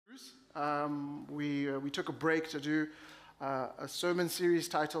We took a break to do a sermon series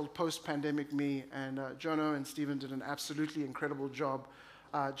titled Post-Pandemic Me, and Jono and Stephen did an absolutely incredible job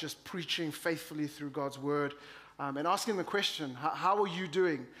just preaching faithfully through God's Word and asking the question, how are you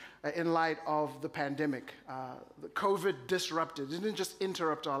doing in light of the pandemic? The COVID disrupted, it didn't just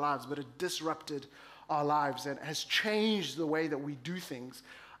interrupt our lives, but it disrupted our lives and has changed the way that we do things.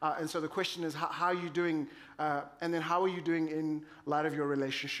 And so the question is, how are you doing? And then how are you doing in light of your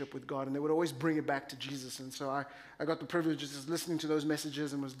relationship with God? And they would always bring it back to Jesus. And so I got the privilege of just listening to those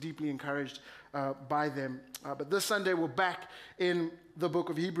messages and was deeply encouraged by them. But this Sunday, we're back in the book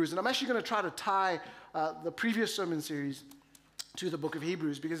of Hebrews. And I'm actually going to try to tie the previous sermon series to the book of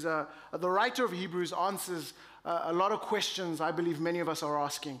Hebrews, because the writer of Hebrews answers a lot of questions I believe many of us are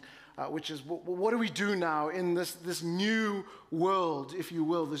asking. Which is, what do we do now in this new world, if you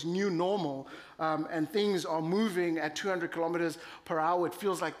will, this new normal, and things are moving at 200 kilometers per hour. It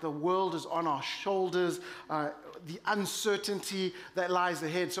feels like the world is on our shoulders, the uncertainty that lies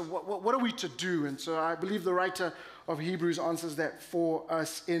ahead. So what are we to do? And so I believe the writer of Hebrews answers that for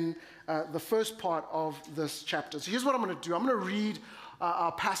us in the first part of this chapter. So here's what I'm going to do. I'm going to read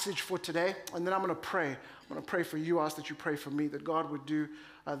our passage for today, and then I'm going to pray. I'm going to pray for you, ask that you pray for me, that God would do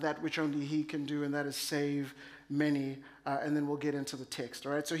that which only He can do, and that is save many, and then we'll get into the text.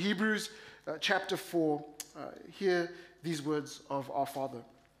 All right, so Hebrews chapter 4, hear these words of our Father.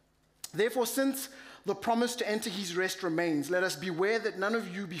 Therefore, since the promise to enter His rest remains, let us beware that none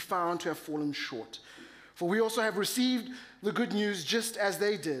of you be found to have fallen short. For we also have received the good news just as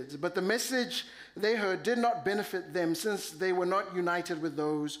they did, but the message they heard did not benefit them, since they were not united with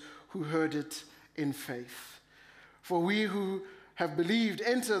those who heard it in faith. For we who have believed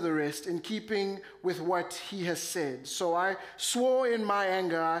enter the rest, in keeping with what He has said. So I swore in my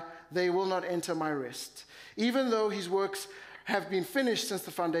anger, they will not enter my rest, even though His works have been finished since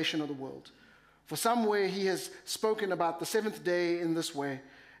the foundation of the world. For somewhere He has spoken about the seventh day in this way.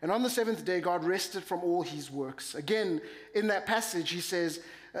 And on the seventh day, God rested from all His works. Again, in that passage, He says,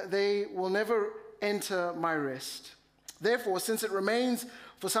 they will never enter my rest. Therefore, since it remains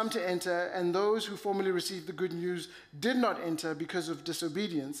for some to enter, and those who formerly received the good news did not enter because of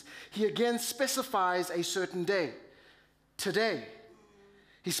disobedience, He again specifies a certain day, today.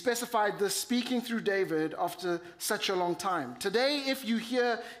 He specified this speaking through David after such a long time. Today, if you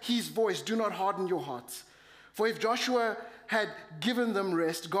hear His voice, do not harden your hearts. For if Joshua had given them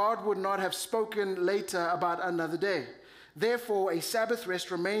rest, God would not have spoken later about another day. Therefore, a Sabbath rest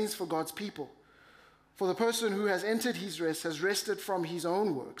remains for God's people. For the person who has entered His rest has rested from his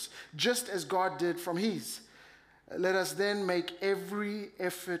own works, just as God did from His. Let us then make every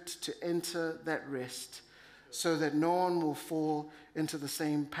effort to enter that rest, so that no one will fall into the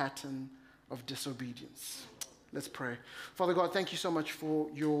same pattern of disobedience. Let's pray. Father God, thank You so much for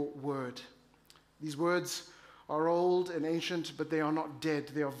Your word. These words are old and ancient, but they are not dead.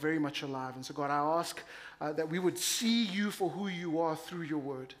 They are very much alive. And so God, I ask that we would see You for who You are through Your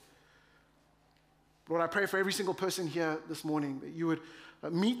word. Lord, I pray for every single person here this morning that You would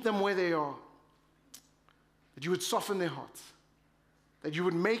meet them where they are, that You would soften their hearts, that You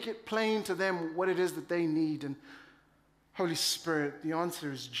would make it plain to them what it is that they need. And Holy Spirit, the answer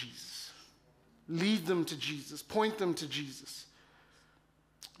is Jesus. Lead them to Jesus. Point them to Jesus.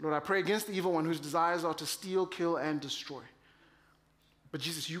 Lord, I pray against the evil one whose desires are to steal, kill, and destroy. But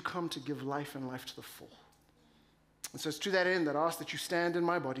Jesus, You come to give life and life to the full. And so it's to that end that I ask that You stand in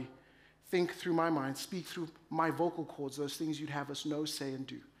my body, think through my mind, speak through my vocal cords, those things You'd have us know, say, and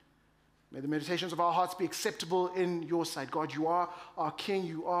do. May the meditations of our hearts be acceptable in Your sight. God, You are our King.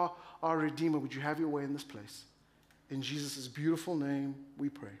 You are our Redeemer. Would You have Your way in this place? In Jesus' beautiful name we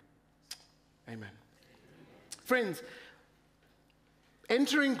pray. Amen. Friends,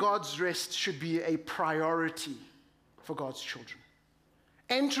 entering God's rest should be a priority for God's children.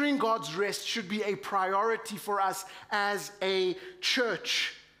 Entering God's rest should be a priority for us as a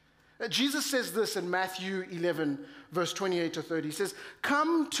church. Jesus says this in Matthew 11, verse 28 to 30. He says,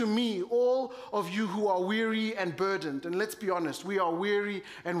 "Come to me, all of you who are weary and burdened." And let's be honest, we are weary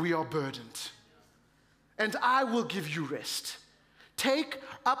and we are burdened. "And I will give you rest. Take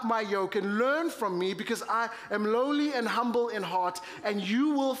up my yoke and learn from me, because I am lowly and humble in heart, and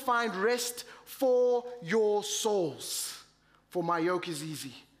you will find rest for your souls. For my yoke is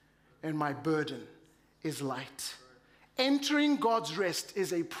easy and my burden is light." Entering God's rest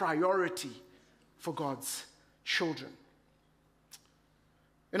is a priority for God's children.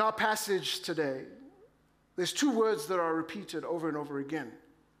 In our passage today, there's two words that are repeated over and over again.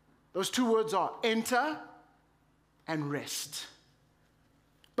 Those two words are enter and rest.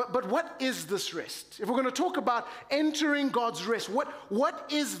 But what is this rest? If we're going to talk about entering God's rest, what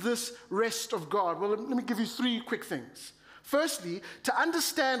is this rest of God? Well, let me give you three quick things. Firstly, to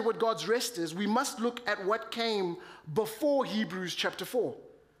understand what God's rest is, we must look at what came before Hebrews chapter 4.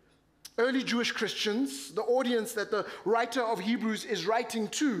 Early Jewish Christians, the audience that the writer of Hebrews is writing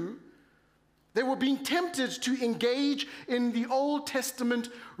to, they were being tempted to engage in the Old Testament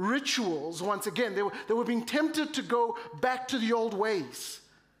rituals once again. They were being tempted to go back to the old ways.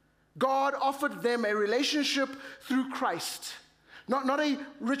 God offered them a relationship through Christ. Not a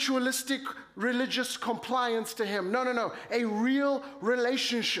ritualistic religious compliance to him. No. A real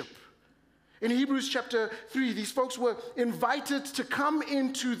relationship. In Hebrews chapter 3, these folks were invited to come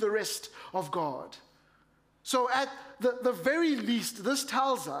into the rest of God. So at the very least, this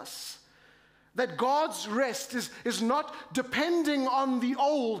tells us that God's rest is not depending on the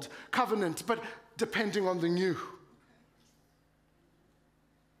old covenant, but depending on the new.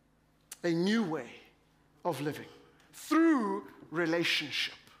 A new way of living through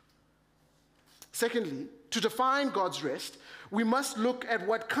relationship. Secondly, to define God's rest, we must look at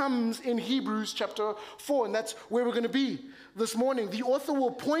what comes in Hebrews chapter 4, and that's where we're going to be this morning. The author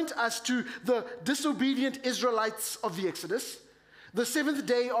will point us to the disobedient Israelites of the Exodus, the seventh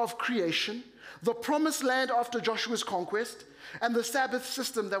day of creation, the promised land after Joshua's conquest, and the Sabbath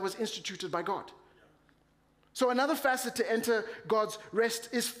system that was instituted by God. So another facet to enter God's rest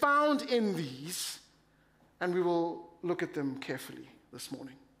is found in these, and we will look at them carefully this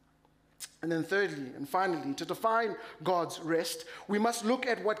morning. And then thirdly and finally, to define God's rest, we must look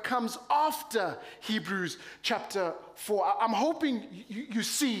at what comes after Hebrews chapter 4. I'm hoping you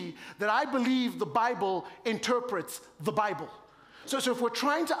see that I believe the Bible interprets the Bible. So if we're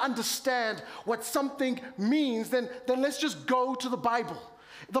trying to understand what something means, then let's just go to the Bible.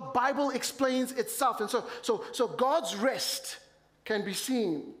 The Bible explains itself. And so God's rest can be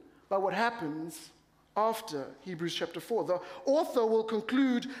seen by what happens after Hebrews chapter 4. The author will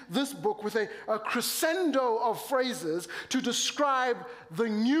conclude this book with a crescendo of phrases to describe the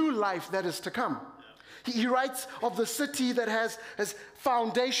new life that is to come. He writes of the city that has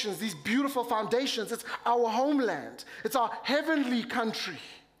foundations, these beautiful foundations. It's our homeland. It's our heavenly country.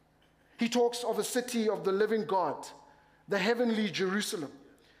 He talks of a city of the living God, the heavenly Jerusalem.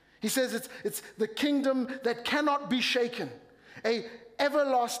 He says it's the kingdom that cannot be shaken, a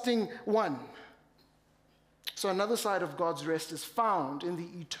everlasting one. So another side of God's rest is found in the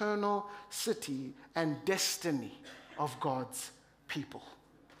eternal city and destiny of God's people.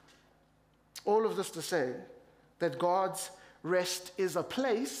 All of this to say that God's rest is a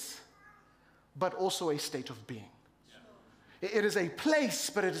place, but also a state of being. It is a place,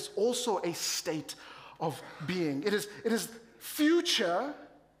 but it is also a state of being. It is future,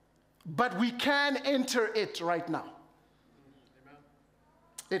 but we can enter it right now.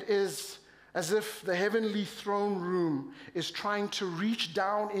 It is as if the heavenly throne room is trying to reach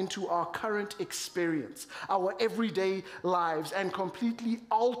down into our current experience, our everyday lives, and completely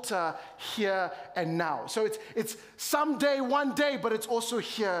alter here and now. So it's someday, one day, but it's also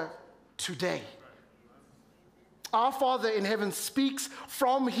here today. Our Father in heaven speaks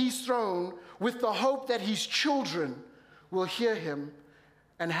from his throne with the hope that his children will hear him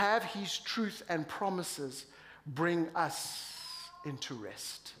and have his truth and promises bring us into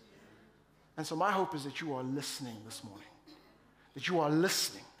rest. And so my hope is that you are listening this morning, that you are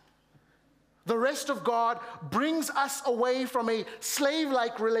listening. The rest of God brings us away from a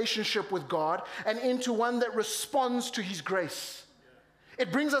slave-like relationship with God and into one that responds to his grace.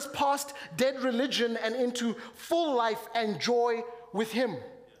 It brings us past dead religion and into full life and joy with him.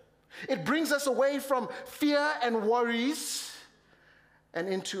 It brings us away from fear and worries and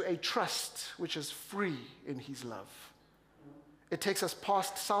into a trust which is free in his love. It takes us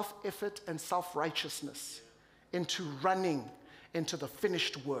past self-effort and self-righteousness into running into the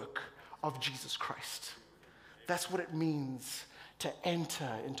finished work of Jesus Christ. That's what it means to enter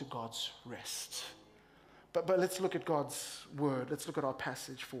into God's rest. But let's look at God's word. Let's look at our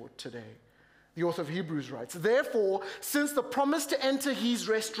passage for today. The author of Hebrews writes, "Therefore, since the promise to enter his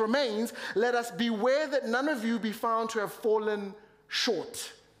rest remains, let us beware that none of you be found to have fallen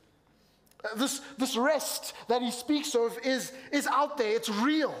short." This rest that he speaks of is out there. It's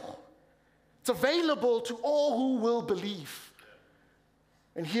real. It's available to all who will believe.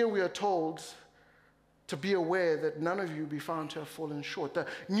 And here we are told to be aware that none of you be found to have fallen short. The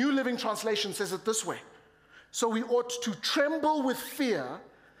New Living Translation says it this way: "So we ought to tremble with fear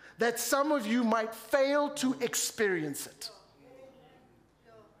that some of you might fail to experience it."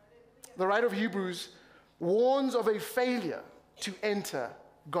 The writer of Hebrews warns of a failure to enter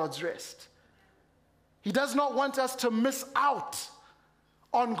God's rest. He does not want us to miss out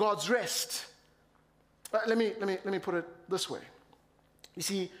on God's rest. Let me put it this way. You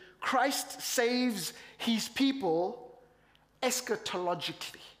see, Christ saves his people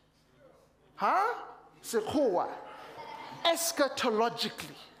eschatologically. Huh?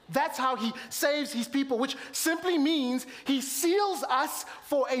 Eschatologically. That's how he saves his people, which simply means he seals us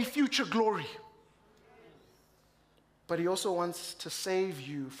for a future glory. But he also wants to save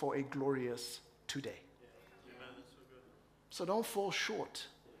you for a glorious today. So don't fall short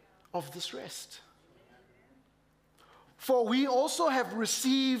of this rest. For we also have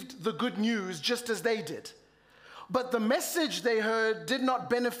received the good news just as they did. But the message they heard did not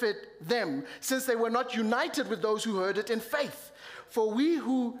benefit them, since they were not united with those who heard it in faith. For we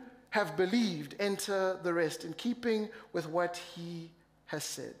who have believed enter the rest in keeping with what he has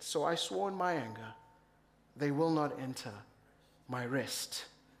said. So I swore in my anger, they will not enter my rest.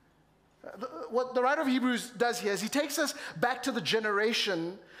 What the writer of Hebrews does here is he takes us back to the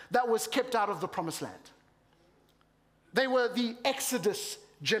generation that was kept out of the promised land. They were the Exodus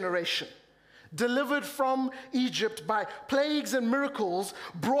generation, delivered from Egypt by plagues and miracles,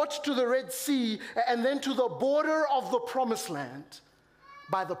 brought to the Red Sea, and then to the border of the promised land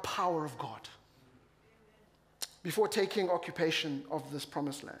by the power of God. Before taking occupation of this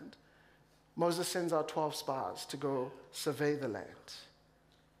promised land, Moses sends out 12 spies to go survey the land.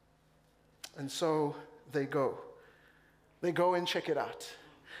 And so they go. They go and check it out.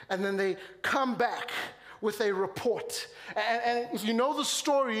 And then they come back with a report. And if you know the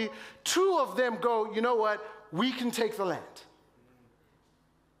story, 2 of them go, you know what, we can take the land.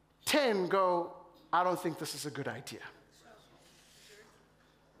 10 go, I don't think this is a good idea.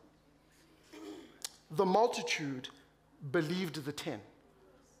 The multitude believed the 10.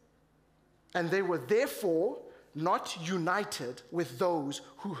 And they were therefore not united with those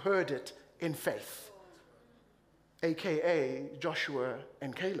who heard it in faith, aka Joshua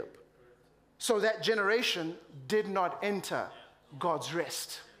and Caleb. So that generation did not enter God's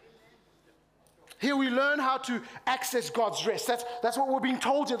rest. Here we learn how to access God's rest. That's what we're being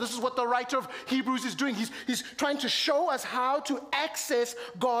told here. This is what the writer of Hebrews is doing. He's trying to show us how to access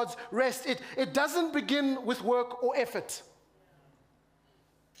God's rest. It doesn't begin with work or effort.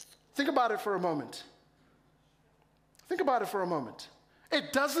 Think about it for a moment. Think about it for a moment.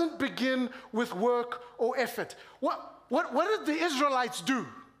 It doesn't begin with work or effort. What did the Israelites do?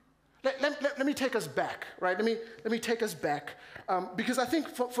 Let me take us back, right? Let me take us back. Because I think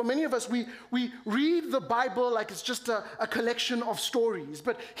for many of us, we read the Bible like it's just a collection of stories.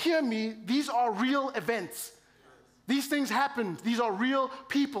 But hear me, these are real events. These things happened. These are real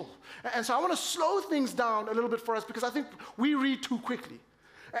people. And so I want to slow things down a little bit for us because I think we read too quickly.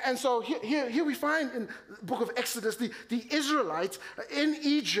 And so here we find in the book of Exodus, the Israelites in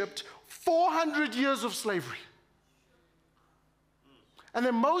Egypt, 400 years of slavery. And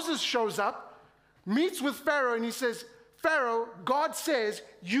then Moses shows up, meets with Pharaoh, and he says, Pharaoh, God says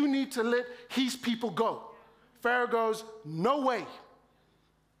you need to let his people go. Pharaoh goes, no way.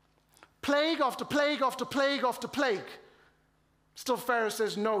 Plague after plague after plague after plague. Still Pharaoh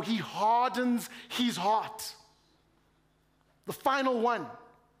says no. He hardens his heart. The final one.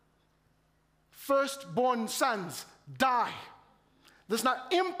 Firstborn sons die. This now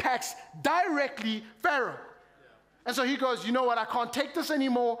impacts directly Pharaoh. And so he goes, you know what, I can't take this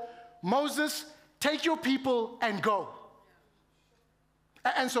anymore. Moses, take your people and go.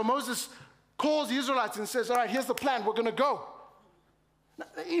 And so Moses calls the Israelites and says, all right, here's the plan, we're going to go. Now,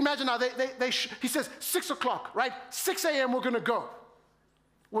 imagine now, he says 6 o'clock, right? 6 a.m. we're going to go.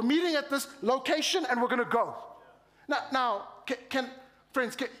 We're meeting at this location and we're going to go. Now,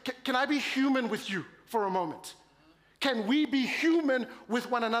 friends, can I be human with you for a moment? Can we be human with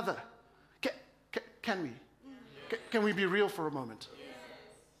one another? Can we? Can we be real for a moment?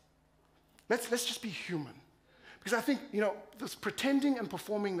 Let's just be human. Because I think, this pretending and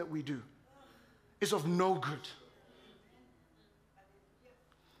performing that we do is of no good.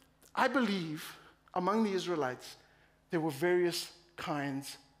 I believe among the Israelites, there were various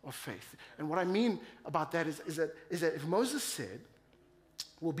kinds of faith. And what I mean about that is that if Moses said,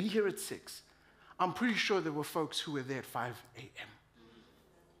 we'll be here at 6, I'm pretty sure there were folks who were there at 5 a.m.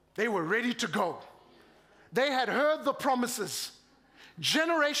 They were ready to go. They had heard the promises,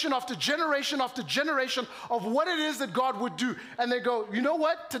 generation after generation after generation of what it is that God would do. And they go, you know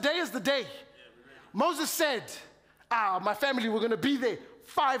what? Today is the day. Moses said, my family, we're going to be there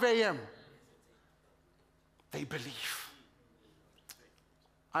 5 a.m. They believe.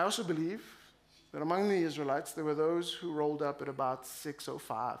 I also believe that among the Israelites, there were those who rolled up at about 6:05,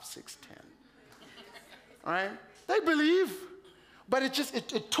 6:10. All right? They believe. But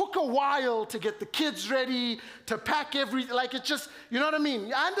it took a while to get the kids ready, to pack everything. Like it just, you know what I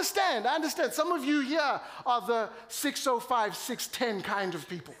mean? I understand. Some of you here are the 605, 610 kind of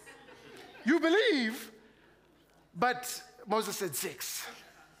people. You believe, but Moses said 6.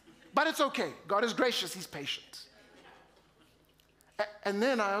 But it's okay. God is gracious. He's patient. And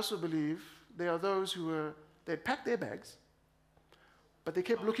then I also believe there are those who they'd packed their bags, but they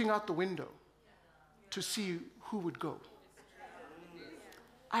kept looking out the window to see who would go.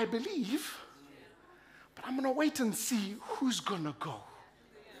 I believe, but I'm going to wait and see who's going to go.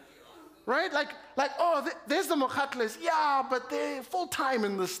 Right? Like, there's the Mokhatles. Yeah, but they're full-time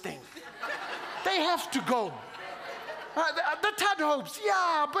in this thing. They have to go. The Tad Hopes.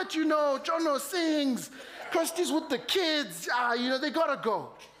 Yeah, but Jono sings. Kirsty's with the kids. They got to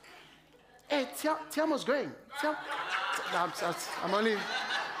go. Hey, Tiamo's going. No,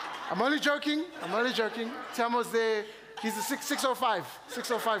 I'm only joking. Tiamo's there. He's the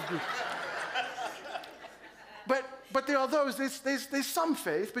 605 group. But there are those, there's some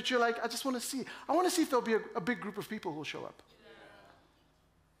faith, but you're like, I just want to see. I want to see if there'll be a big group of people who'll show up.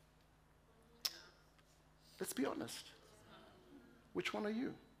 Let's be honest. Which one are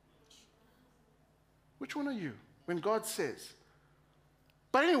you? Which one are you? When God says.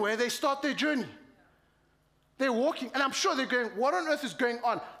 But anyway, they start their journey. They're walking, and I'm sure they're going, what on earth is going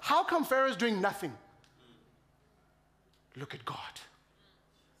on? How come Pharaoh's doing nothing? Look at God.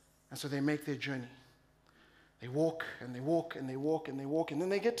 And so they make their journey. They walk, and they walk, and they walk, and they walk, and then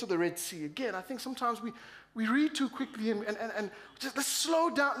they get to the Red Sea. Again, I think sometimes we read too quickly, and just let's slow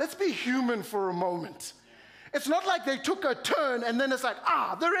down. Let's be human for a moment. It's not like they took a turn, and then it's like,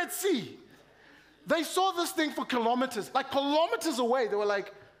 the Red Sea. They saw this thing for kilometers, like kilometers away. They were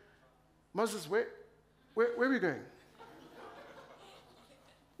like, Moses, where are we going?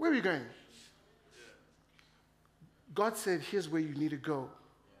 Where are we going? God said, here's where you need to go,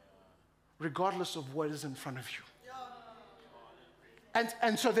 regardless of what is in front of you.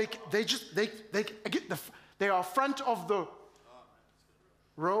 And so they are front of the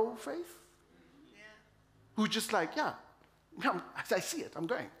row faith, who just like, I see it, I'm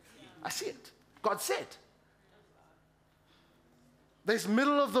going. I see it. God said. There's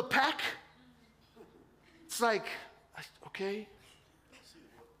middle of the pack. It's like, okay.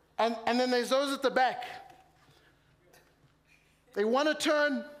 And then there's those at the back. They want to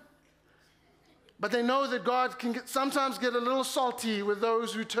turn, but they know that God can sometimes get a little salty with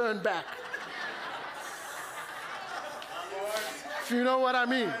those who turn back. If you know what I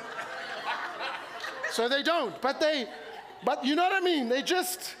mean. So they don't, but you know what I mean? They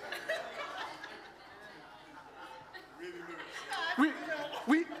just,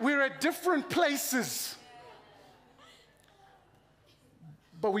 we're at different places,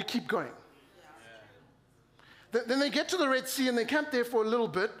 but we keep going. Then they get to the Red Sea and they camp there for a little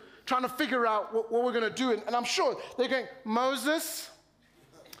bit, trying to figure out what we're going to do. And I'm sure they're going, Moses,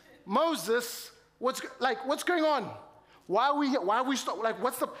 what's going on? Why are we here? Why are we stopped? Like,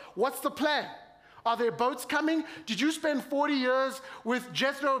 what's the plan? Are there boats coming? Did you spend 40 years with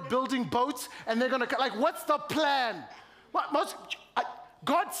Jethro building boats and they're going to, like, what's the plan?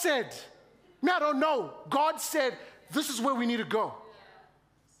 God said, I don't know. God said, this is where we need to go.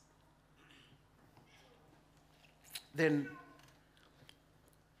 Then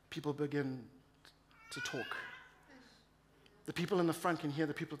people begin to talk. The people in the front can hear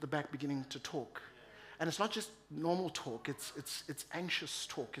the people at the back beginning to talk. And it's not just normal talk, it's anxious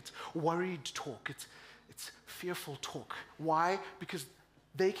talk, it's worried talk, it's fearful talk. Why? Because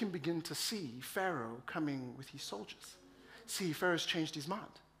they can begin to see Pharaoh coming with his soldiers. See, Pharaoh's changed his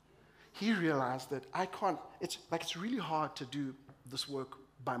mind. He realized that it's really hard to do this work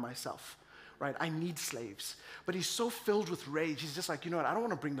by myself. Right? I need slaves. But he's so filled with rage, he's just like, you know what, I don't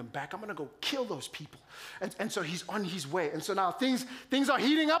want to bring them back. I'm going to go kill those people. And so he's on his way. And so now things are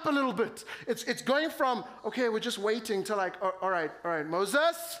heating up a little bit. It's going from, okay, we're just waiting to like, all right,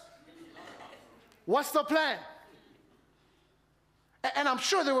 Moses, what's the plan? And I'm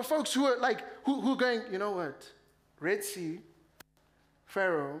sure there were folks who were like, who going, you know what, Red Sea,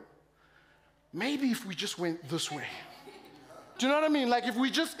 Pharaoh, maybe if we just went this way. Do you know what I mean? Like if we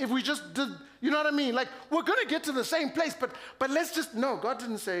just did, you know what I mean? Like we're going to get to the same place, but let's just, no, God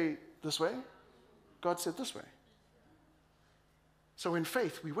didn't say this way. God said this way. So in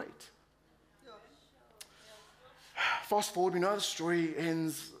faith, we wait. Fast forward, we know how the story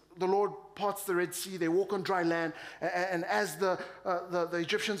ends. The Lord parts the Red Sea. They walk on dry land. And as the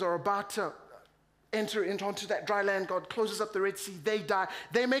Egyptians are about to enter onto that dry land, God closes up the Red Sea. They die.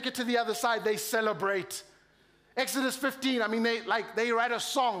 They make it to the other side. They celebrate. Exodus 15, I mean, they write a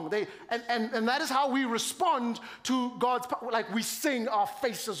song. And that is how we respond to God's power. Like, we sing our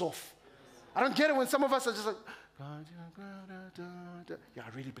faces off. I don't get it when some of us are just like, God, yeah,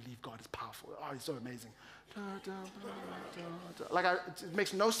 I really believe God is powerful. Oh, he's so amazing. Like, it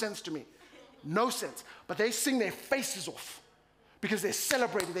makes no sense to me. No sense. But they sing their faces off because they're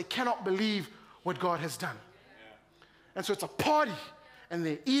celebrating. They cannot believe what God has done. And so it's a party. And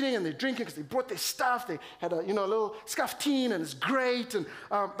they're eating and they're drinking because they brought their stuff. They had a little scuffteen, and it's great. And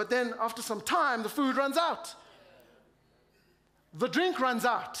but then after some time, the food runs out. The drink runs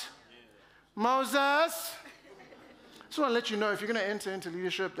out. Moses, just want to let you know, if you're going to enter into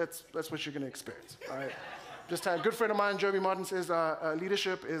leadership, that's what you're going to experience. All right? Just a good friend of mine, Joby Martin, says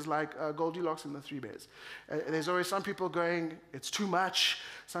leadership is like Goldilocks and the Three Bears. There's always some people going, it's too much.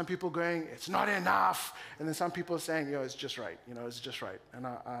 Some people going, it's not enough. And then some people saying, it's just right. It's just right. And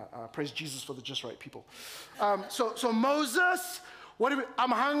I praise Jesus for the just right people. So Moses,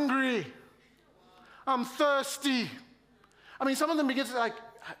 I'm hungry. I'm thirsty. I mean, some of them begin to like,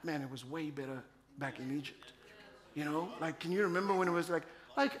 man, it was way better back in Egypt. Like, can you remember when it was like,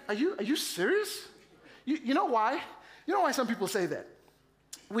 are you serious? You know why? You know why some people say that?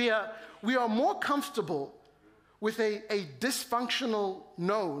 We are more comfortable with a dysfunctional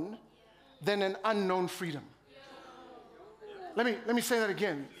known than an unknown freedom. Let me say that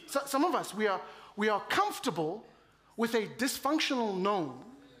again. Some of us, we are comfortable with a dysfunctional known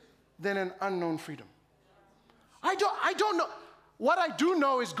than an unknown freedom. I don't know. What I do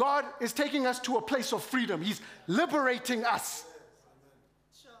know is God is taking us to a place of freedom. He's liberating us.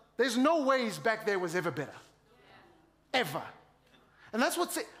 There's no ways back there was ever better. Ever. And that's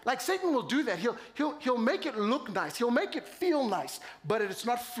what, Satan will do that. He'll make it look nice. He'll make it feel nice, but it's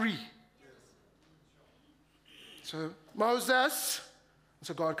not free. So Moses,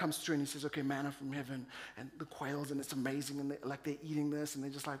 so God comes through and he says, okay, manna from heaven and the quails, and it's amazing. And they're eating this and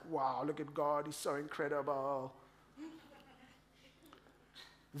they're just like, wow, look at God. He's so incredible.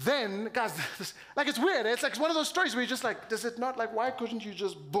 Then, guys, it's weird. It's like one of those stories where you're just like, does it not, why couldn't you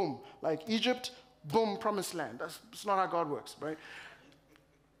just boom? Like Egypt, boom, promised land. That's not how God works, right?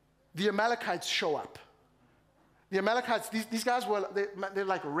 The Amalekites show up. The Amalekites, these guys they're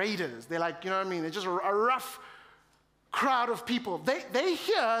like raiders. They're like, They're just a rough crowd of people. They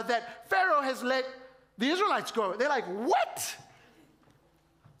hear that Pharaoh has let the Israelites go. They're like, what?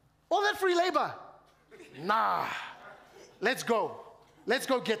 All that free labor? Nah, let's go. Let's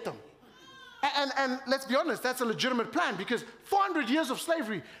go get them. And let's be honest, that's a legitimate plan because 400 years of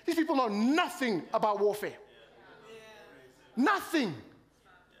slavery, these people know nothing about warfare. Nothing.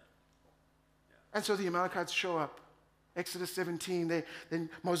 And so the Amalekites show up. Exodus 17, then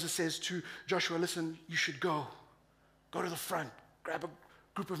Moses says to Joshua, listen, you should go. Go to the front. Grab a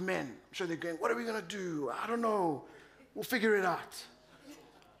group of men. I'm sure they're going, what are we going to do? I don't know. We'll figure it out.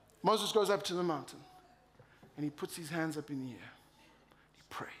 Moses goes up to the mountain and he puts his hands up in the air.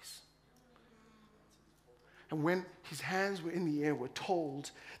 Praise. And when his hands were in the air, we're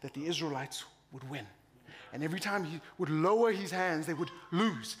told that the Israelites would win. And every time he would lower his hands, they would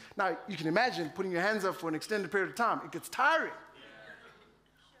lose. Now, you can imagine putting your hands up for an extended period of time. It gets tiring.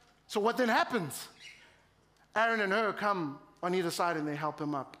 So what then happens? Aaron and Hur come on either side and they help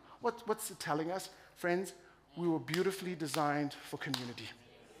him up. What's it telling us? Friends, we were beautifully designed for community.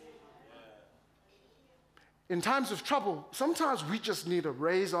 In times of trouble, sometimes we just need to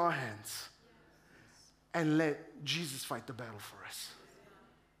raise our hands and let Jesus fight the battle for us.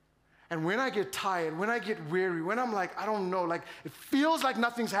 And when I get tired, when I get weary, when I'm like, I don't know, it feels like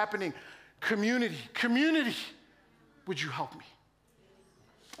nothing's happening, community, would you help me?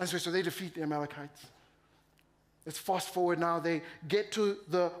 And so they defeat the Amalekites. Let's fast forward now. They get to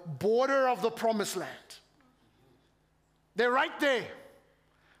the border of the promised land. They're right there.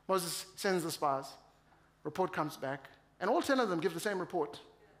 Moses sends the spies. Report comes back, and all 10 of them give the same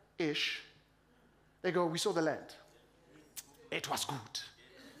report-ish. They go, we saw the land. It was good.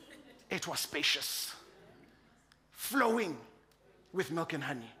 It was spacious, flowing with milk and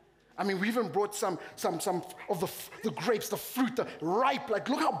honey. We even brought some of the grapes, the fruit, the ripe. Look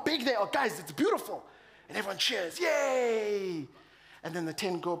how big they are. Guys, it's beautiful. And everyone cheers, yay! And then the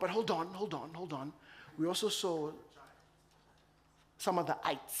 10 go, but hold on. We also saw some of the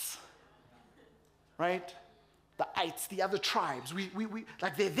ites. Right? The ites, the other tribes, we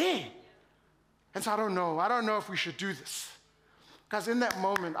they're there. And so I don't know if we should do this. Because in that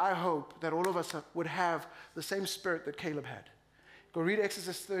moment, I hope that all of us would have the same spirit that Caleb had. Go read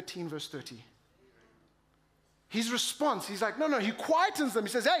Exodus 13, verse 30. His response, he's like, no, he quietens them. He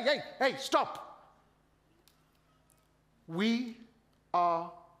says, hey, stop. We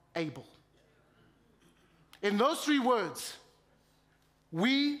are able. In those 3 words,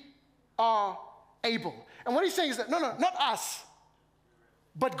 we are able. And what he's saying is that, no, not us,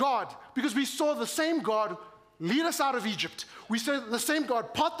 but God. Because we saw the same God lead us out of Egypt. We saw the same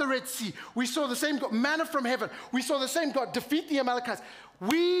God part the Red Sea. We saw the same God, manna from heaven. We saw the same God defeat the Amalekites.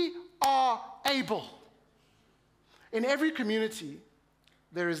 We are able. In every community,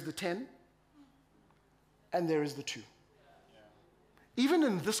 there is the 10 and there is the 2. Even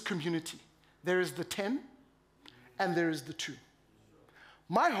in this community, there is the 10 and there is the 2.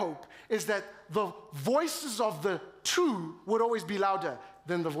 My hope is that the voices of the 2 would always be louder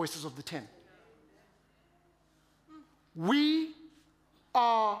than the voices of the 10. We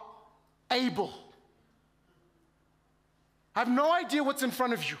are able. I have no idea what's in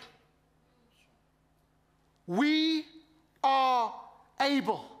front of you. We are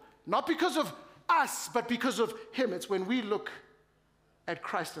able. Not because of us, but because of him. It's when we look at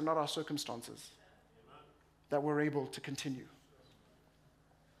Christ and not our circumstances that we're able to continue.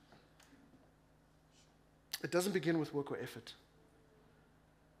 It doesn't begin with work or effort.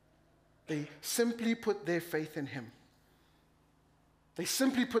 They simply put their faith in him. They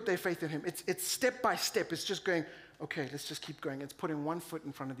simply put their faith in him. It's step by step. It's just going, okay, let's just keep going. It's putting one foot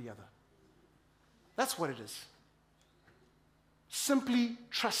in front of the other. That's what it is. Simply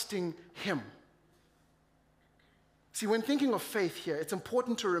trusting him. See, when thinking of faith here, it's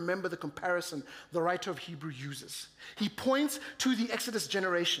important to remember the comparison the writer of Hebrew uses. He points to the Exodus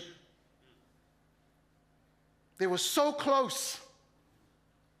generation. They were so close,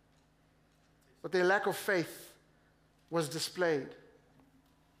 but their lack of faith was displayed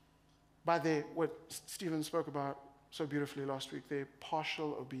by what Stephen spoke about so beautifully last week, their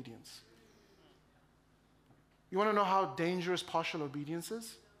partial obedience. You want to know how dangerous partial obedience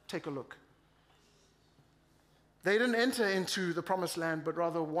is? Take a look. They didn't enter into the promised land, but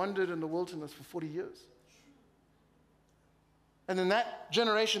rather wandered in the wilderness for 40 years. And then that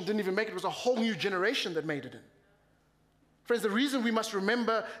generation didn't even make it. It was a whole new generation that made it in. Friends, the reason we must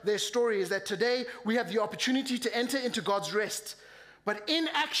remember their story is that today we have the opportunity to enter into God's rest. But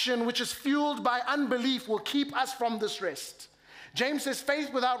inaction, which is fueled by unbelief, will keep us from this rest. James says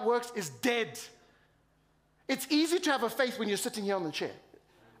faith without works is dead. It's easy to have a faith when you're sitting here on the chair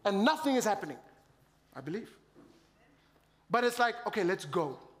and nothing is happening. I believe. But it's like, okay, let's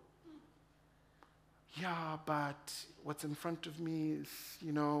go. Yeah, but what's in front of me is,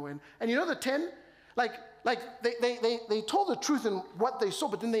 and you know the 10? Like they told the truth in what they saw,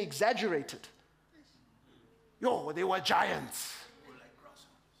 but then they exaggerated. They were giants.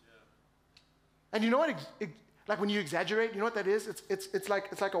 And you know what? Like when you exaggerate, you know what that is? It's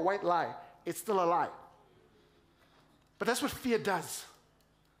like a white lie. It's still a lie. But that's what fear does.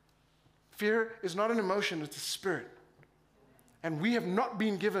 Fear is not an emotion, it's a spirit. And we have not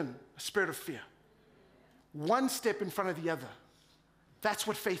been given a spirit of fear. One step in front of the other. That's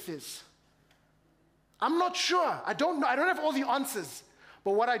what faith is. I'm not sure. I don't know. I don't have all the answers.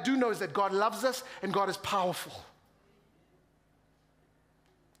 But what I do know is that God loves us and God is powerful.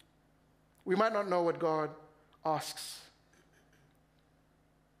 We might not know what God asks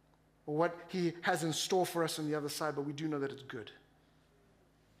or what he has in store for us on the other side, but we do know that it's good.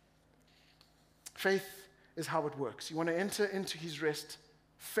 Faith is how it works. You want to enter into his rest,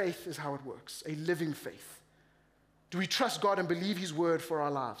 faith is how it works, a living faith. Do we trust God and believe his word for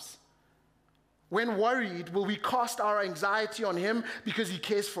our lives? When worried, will we cast our anxiety on him because he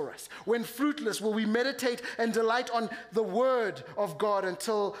cares for us? When fruitless, will we meditate and delight on the word of God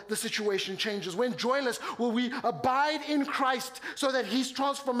until the situation changes? When joyless, will we abide in Christ so that his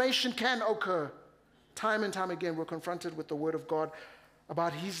transformation can occur? Time and time again, we're confronted with the word of God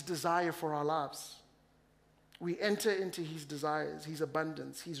about his desire for our lives. We enter into his desires, his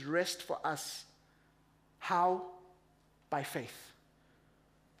abundance, his rest for us. How? By faith.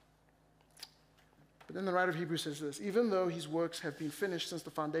 But then the writer of Hebrews says this: even though his works have been finished since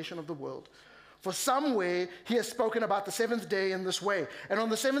the foundation of the world, for some way he has spoken about the seventh day in this way. And on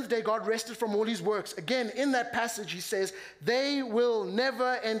the seventh day God rested from all his works. Again, in that passage he says, they will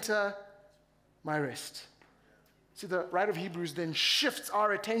never enter my rest. See, the writer of Hebrews then shifts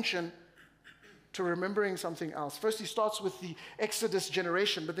our attention to remembering something else. First he starts with the Exodus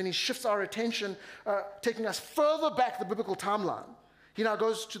generation, but then he shifts our attention, taking us further back the biblical timeline. He now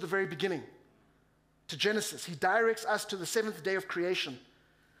goes to the very beginning, to Genesis. He directs us to the seventh day of creation,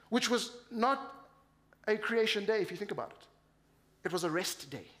 which was not a creation day if you think about it. It was a rest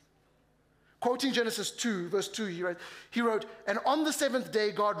day. Quoting Genesis 2, verse 2, he wrote, and on the seventh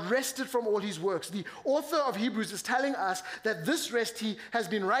day God rested from all his works. The author of Hebrews is telling us that this rest he has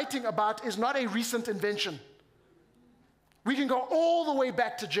been writing about is not a recent invention. We can go all the way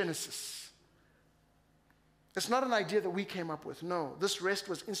back to Genesis. It's not an idea that we came up with. No, this rest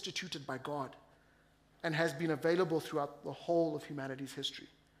was instituted by God and has been available throughout the whole of humanity's history.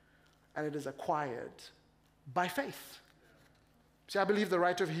 And it is acquired by faith. See, I believe the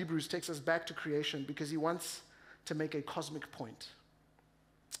writer of Hebrews takes us back to creation because he wants to make a cosmic point.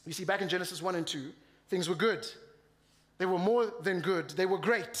 You see, back in Genesis 1 and 2, things were good. They were more than good. They were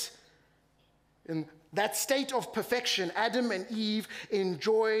great. In that state of perfection, Adam and Eve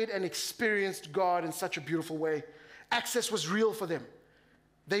enjoyed and experienced God in such a beautiful way. Access was real for them.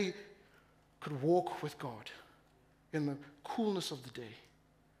 They could walk with God in the coolness of the day.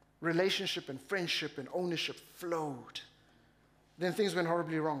 Relationship and friendship and ownership flowed. Then things went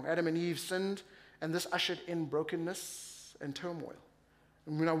horribly wrong. Adam and Eve sinned, and this ushered in brokenness and turmoil.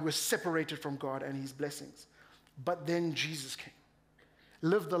 And we were separated from God and his blessings. But then Jesus came,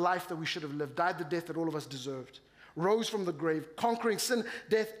 lived the life that we should have lived, died the death that all of us deserved, rose from the grave, conquering sin,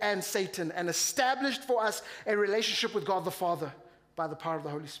 death, and Satan, and established for us a relationship with God the Father by the power of the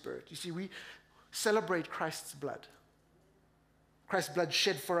Holy Spirit. You see, we celebrate Christ's blood. Christ's blood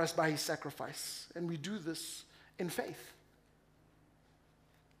shed for us by his sacrifice. And we do this in faith.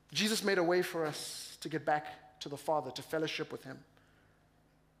 Jesus made a way for us to get back to the Father, to fellowship with him.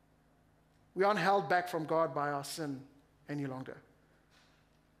 We aren't held back from God by our sin any longer.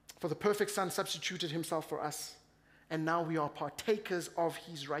 For the perfect Son substituted himself for us, and now we are partakers of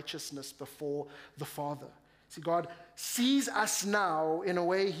his righteousness before the Father. See, God sees us now in a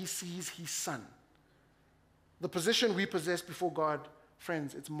way he sees his Son. The position we possess before God,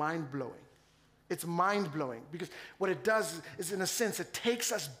 friends, it's mind-blowing. It's mind-blowing because what it does is, in a sense, it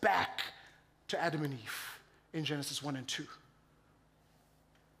takes us back to Adam and Eve in Genesis 1 and 2.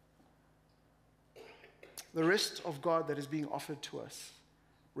 The rest of God that is being offered to us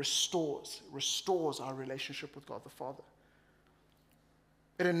restores our relationship with God the Father.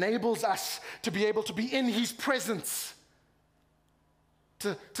 It enables us to be able to be in his presence,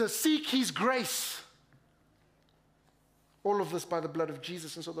 to seek his grace. All of this by the blood of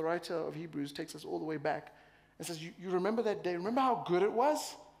Jesus. And so the writer of Hebrews takes us all the way back and says, you remember that day? Remember how good it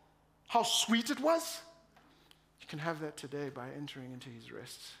was? How sweet it was? You can have that today by entering into his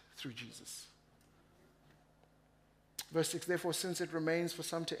rest through Jesus. Verse 6, therefore, since it remains for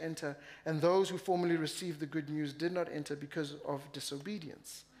some to enter, and those who formerly received the good news did not enter because of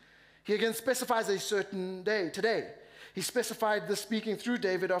disobedience. He again specifies a certain day, today. He specified this speaking through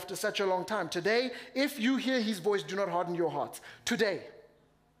David after such a long time. Today, if you hear his voice, do not harden your hearts. Today.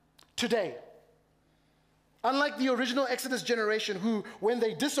 Today. Unlike the original Exodus generation who, when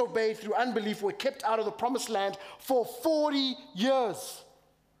they disobeyed through unbelief, were kept out of the promised land for 40 years.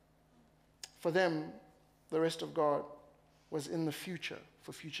 For them, the rest of God was in the future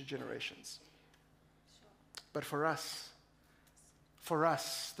for future generations. But for us,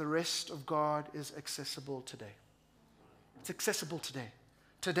 the rest of God is accessible today. It's accessible today.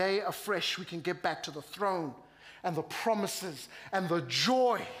 Today, afresh, we can get back to the throne and the promises and the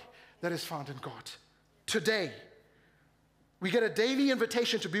joy that is found in God. Today, we get a daily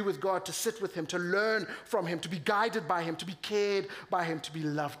invitation to be with God, to sit with him, to learn from him, to be guided by him, to be cared by him, to be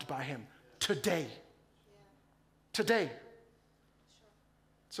loved by him. Today. Today.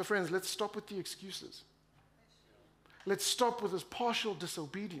 So friends, let's stop with the excuses. Let's stop with this partial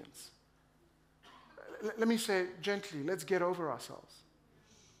disobedience. Let me say it gently, let's get over ourselves.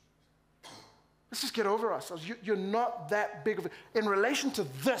 Let's just get over ourselves. You're not that big of a... In relation to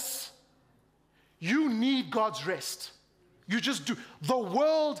this, you need God's rest. You just do. The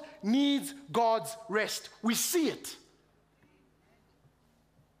world needs God's rest. We see it.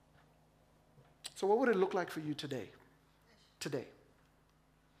 So what would it look like for you today? Today.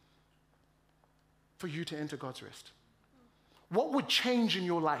 For you to enter God's rest? What would change in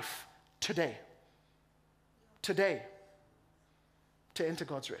your life today? Today, to enter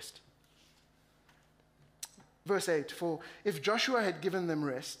God's rest. Verse 8, for if Joshua had given them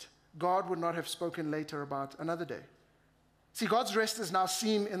rest, God would not have spoken later about another day. See, God's rest is now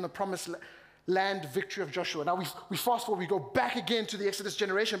seen in the promised land victory of Joshua. Now we fast forward, we go back again to the Exodus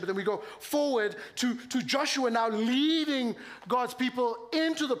generation, but then we go forward to Joshua now leading God's people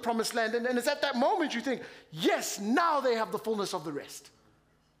into the promised land. And it's at that moment you think, yes, now they have the fullness of the rest.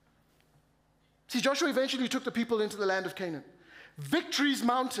 See, Joshua eventually took the people into the land of Canaan. Victories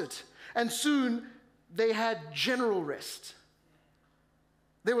mounted, and soon they had general rest.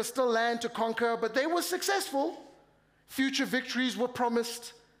 There was still land to conquer, but they were successful. Future victories were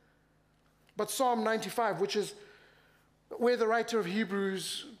promised. But Psalm 95, which is where the writer of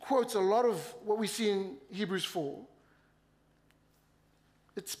Hebrews quotes a lot of what we see in Hebrews 4,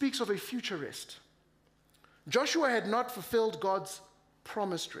 it speaks of a future rest. Joshua had not fulfilled God's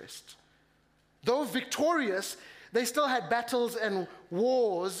promised rest. Though victorious, they still had battles and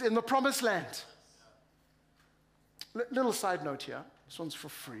wars in the promised land. Little side note here. This one's for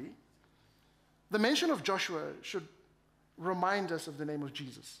free. The mention of Joshua should remind us of the name of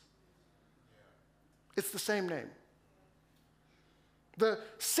Jesus. It's the same name. The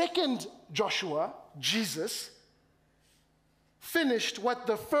second Joshua, Jesus, finished what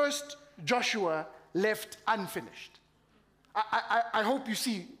the first Joshua left unfinished. I hope you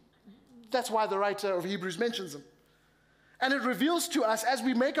see that's why the writer of Hebrews mentions him. And it reveals to us as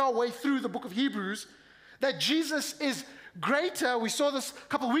we make our way through the book of Hebrews that Jesus is greater. We saw this a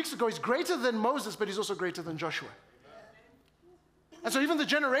couple of weeks ago. He's greater than Moses, but he's also greater than Joshua. And so even the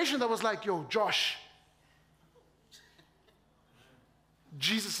generation that was like, yo, Josh,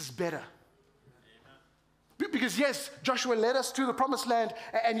 Jesus is better. Because yes, Joshua led us to the promised land,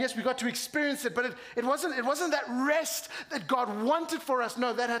 and yes, we got to experience it, but it wasn't that rest that God wanted for us.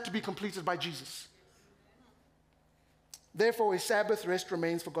 No, that had to be completed by Jesus. Therefore, a Sabbath rest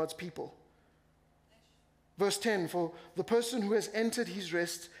remains for God's people. Verse 10, for the person who has entered his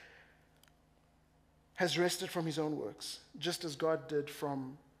rest has rested from his own works, just as God did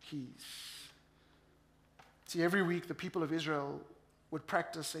from his. See, every week the people of Israel would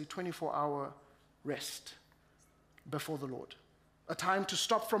practice a 24-hour rest before the Lord, a time to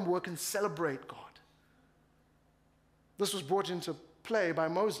stop from work and celebrate God. This was brought into play by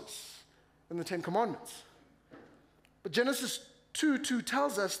Moses in the Ten Commandments. But Genesis 2:2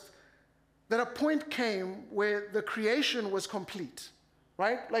 tells us that a point came where the creation was complete,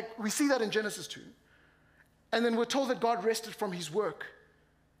 right? Like we see that in Genesis 2. And then we're told that God rested from his work.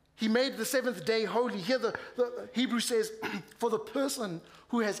 He made the seventh day holy. Here the Hebrew says, for the person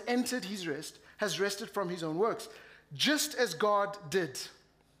who has entered his rest has rested from his own works, just as God did.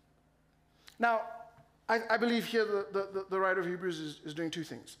 Now, I believe here the writer of Hebrews is doing two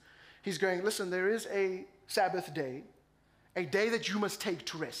things. He's going, listen, there is a Sabbath day, a day that you must take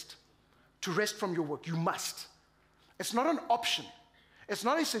to rest from your work. You must. It's not an option. It's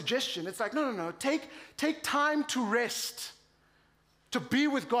not a suggestion. It's like, no. Take time to rest, to be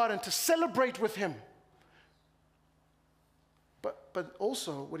with God and to celebrate with him. But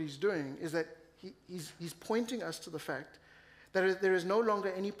also what he's doing is that he's pointing us to the fact that there is no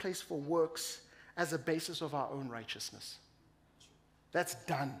longer any place for works as a basis of our own righteousness. That's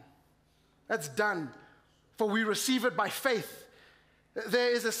done. That's done. For we receive it by faith.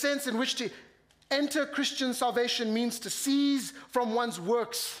 There is a sense in which to enter Christian salvation means to cease from one's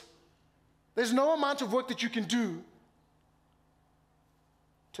works. There's no amount of work that you can do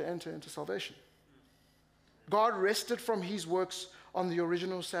to enter into salvation. God rested from his works on the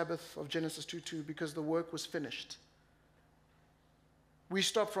original Sabbath of Genesis 2:2 because the work was finished. We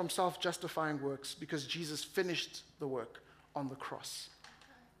stop from self-justifying works because Jesus finished the work on the cross.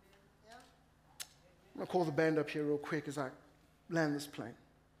 I'm going to call the band up here real quick as I land this plane.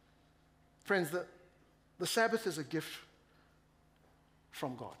 Friends, the Sabbath is a gift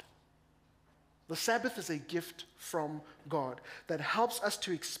from God. The Sabbath is a gift from God that helps us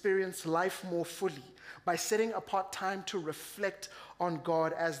to experience life more fully by setting apart time to reflect on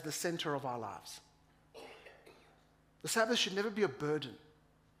God as the center of our lives. The Sabbath should never be a burden.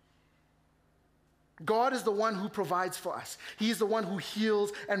 God is the one who provides for us. He is the one who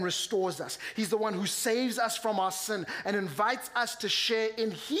heals and restores us. He's the one who saves us from our sin and invites us to share in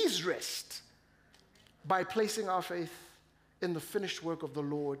his rest by placing our faith in the finished work of the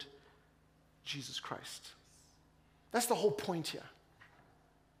Lord Jesus Christ. That's the whole point here.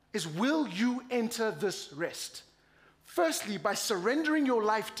 Is will you enter this rest? Firstly, by surrendering your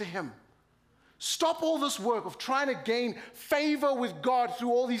life to him. Stop all this work of trying to gain favor with God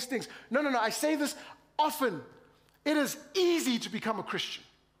through all these things. No. I say this often. It is easy to become a Christian.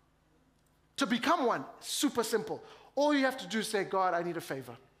 To become one, super simple. All you have to do is say, God, I need a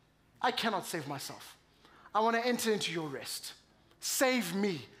favor. I cannot save myself. I want to enter into your rest. Save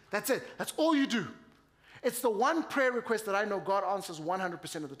me. That's it. That's all you do. It's the one prayer request that I know God answers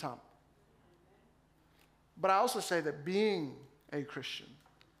 100% of the time. But I also say that being a Christian,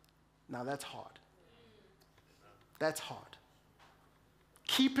 now that's hard. That's hard.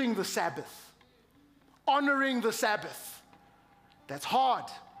 Keeping the Sabbath, honoring the Sabbath, that's hard.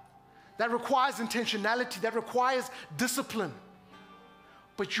 That requires intentionality, that requires discipline.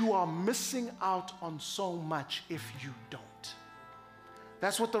 But you are missing out on so much if you don't.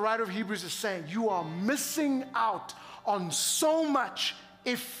 That's what the writer of Hebrews is saying. You are missing out on so much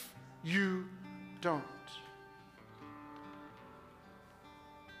if you don't.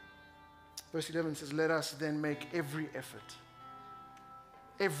 Verse 11 says, let us then make every effort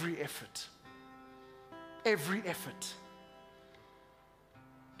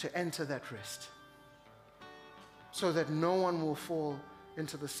to enter that rest, so that no one will fall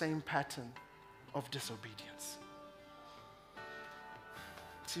into the same pattern of disobedience.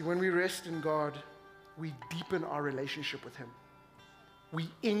 See, when we rest in God, we deepen our relationship with Him. We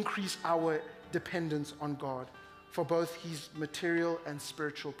increase our dependence on God for both His material and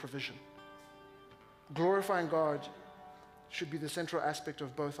spiritual provision. Glorifying God should be the central aspect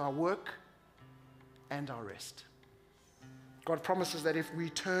of both our work and our rest. God promises that if we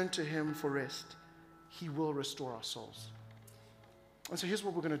turn to Him for rest, He will restore our souls. And so here's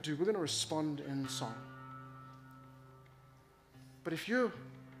what we're going to do. We're going to respond in song. But if you're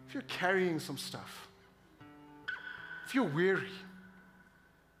carrying some stuff, if you're weary,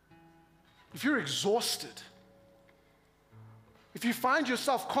 if you're exhausted, if you find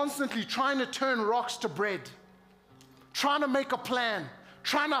yourself constantly trying to turn rocks to bread, trying to make a plan,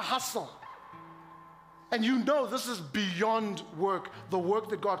 trying to hustle, and you know this is beyond work, the work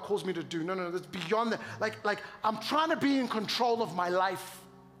that God calls me to do. No, that's beyond that. Like I'm trying to be in control of my life.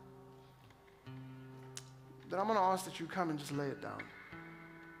 Then I'm going to ask that you come and just lay it down.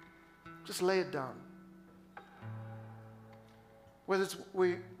 Just lay it down. Whether it's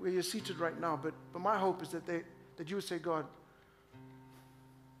where you're seated right now, but my hope is that you would say, God,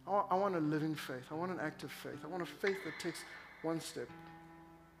 I want a living faith. I want an active faith. I want a faith that takes one step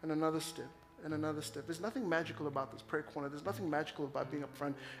and another step and another step. There's nothing magical about this prayer corner. There's nothing magical about being up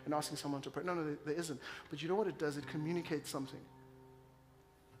front and asking someone to pray. No, there isn't. But you know what it does? It communicates something.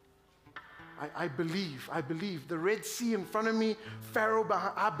 I believe. The Red Sea in front of me, Pharaoh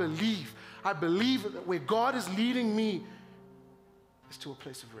behind. I believe that where God is leading me is to a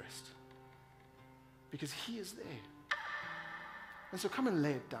place of rest. Because He is there. And so come and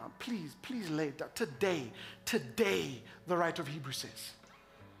lay it down. Please lay it down. Today, the writer of Hebrews says,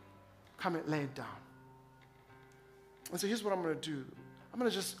 come and lay it down. And so here's what I'm going to do. I'm going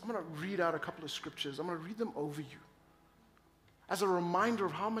to read out a couple of scriptures. I'm going to read them over you as a reminder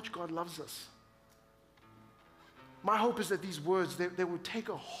of how much God loves us. My hope is that these words, they would take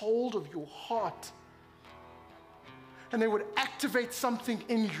a hold of your heart and they would activate something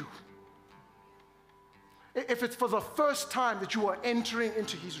in you. If it's for the first time that you are entering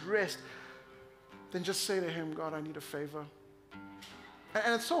into His rest, then just say to Him, God, I need a favor.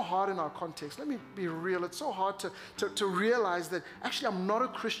 And it's so hard in our context. Let me be real. It's so hard to realize that actually I'm not a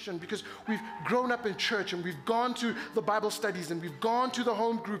Christian because we've grown up in church and we've gone to the Bible studies and we've gone to the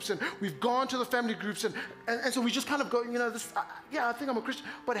home groups and we've gone to the family groups. And so we just kind of go, I think I'm a Christian.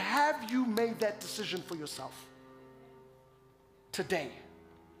 But have you made that decision for yourself? Today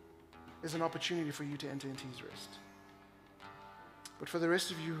is an opportunity for you to enter into His rest. But for the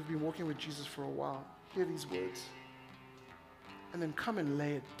rest of you who've been walking with Jesus for a while, hear these words. And then come and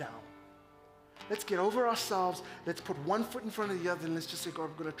lay it down. Let's get over ourselves. Let's put one foot in front of the other and let's just say, God,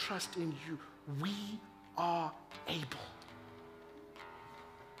 I'm going to trust in You. We are able.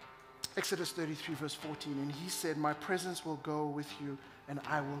 Exodus 33 verse 14, and He said, my presence will go with you and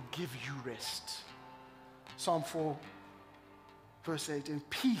I will give you rest. Psalm 4 verse 8, in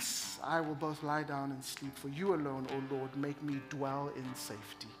peace I will both lie down and sleep, for You alone, O Lord, make me dwell in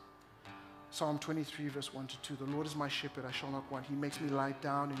safety. Psalm 23 verse 1 to 2, the Lord is my shepherd, I shall not want. He makes me lie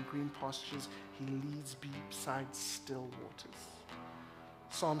down in green pastures. He leads me beside still waters.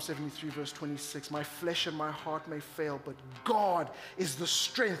 Psalm 73 verse 26, my flesh and my heart may fail, but God is the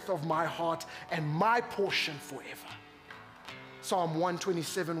strength of my heart and my portion forever. Psalm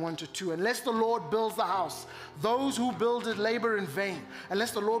 127, 1 to 2. Unless the Lord builds the house, those who build it labor in vain.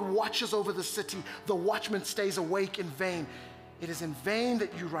 Unless the Lord watches over the city, the watchman stays awake in vain. It is in vain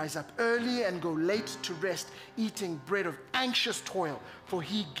that you rise up early and go late to rest, eating bread of anxious toil, for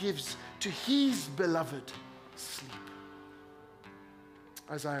He gives to His beloved sleep.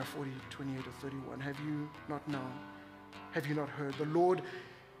 Isaiah 40, 28 to 31. Have you not known? Have you not heard? The Lord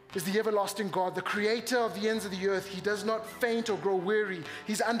is the everlasting God, the creator of the ends of the earth. He does not faint or grow weary.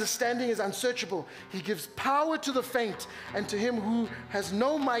 His understanding is unsearchable. He gives power to the faint, and to him who has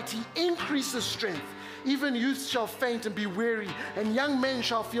no might, He increases strength. Even youths shall faint and be weary, and young men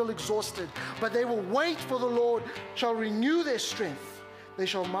shall feel exhausted. But they will wait for the Lord, shall renew their strength. They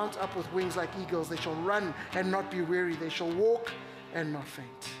shall mount up with wings like eagles. They shall run and not be weary. They shall walk and not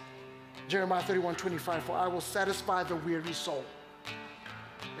faint. Jeremiah 31:25, for I will satisfy the weary soul,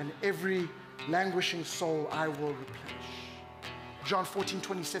 and every languishing soul I will replenish. John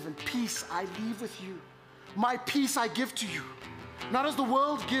 14:27, peace I leave with you. My peace I give to you. Not as the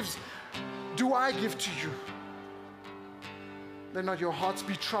world gives, do I give to you. Let not your hearts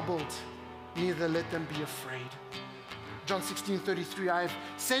be troubled, neither let them be afraid. John 16:33, I have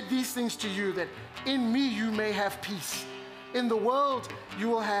said these things to you that in me you may have peace. In the world you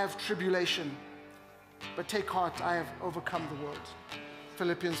will have tribulation, but take heart, I have overcome the world.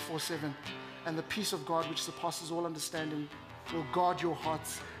 Philippians 4:7. And the peace of God, which surpasses all understanding, will guard your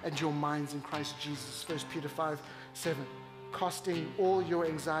hearts and your minds in Christ Jesus. 1 Peter 5:7. Casting all your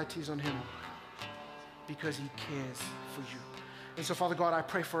anxieties on him because he cares for you. And so, Father God, I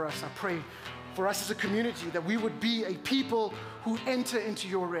pray for us. I pray for us as a community that we would be a people who enter into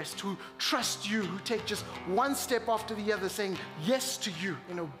your rest, who trust you, who take just one step after the other, saying yes to you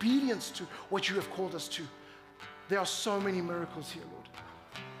in obedience to what you have called us to. There are so many miracles here, Lord.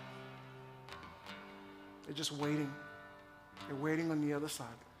 They're just waiting. They're waiting on the other side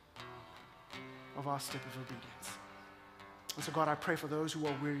of our step of obedience. And so, God, I pray for those who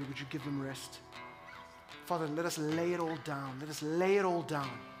are weary, would you give them rest? Father, let us lay it all down. Let us lay it all down.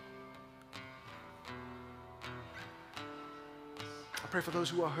 I pray for those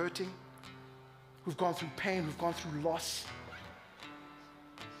who are hurting, who've gone through pain, who've gone through loss,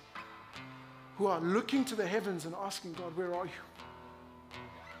 who are looking to the heavens and asking, God, where are you?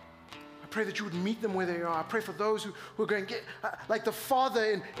 I pray that you would meet them where they are. I pray for those who are going, like the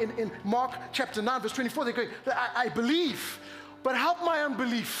father in Mark chapter 9, verse 24, they're going, I believe, but help my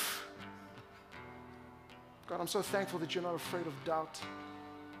unbelief. God, I'm so thankful that you're not afraid of doubt,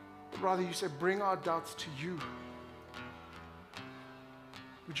 but rather you say, bring our doubts to you.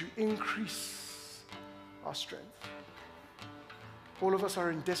 Would you increase our strength? All of us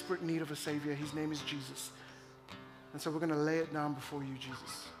are in desperate need of a Savior. His name is Jesus. And so we're going to lay it down before you,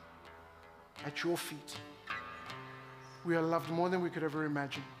 Jesus, at your feet. We are loved more than we could ever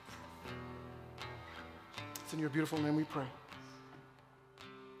imagine. It's in your beautiful name we pray.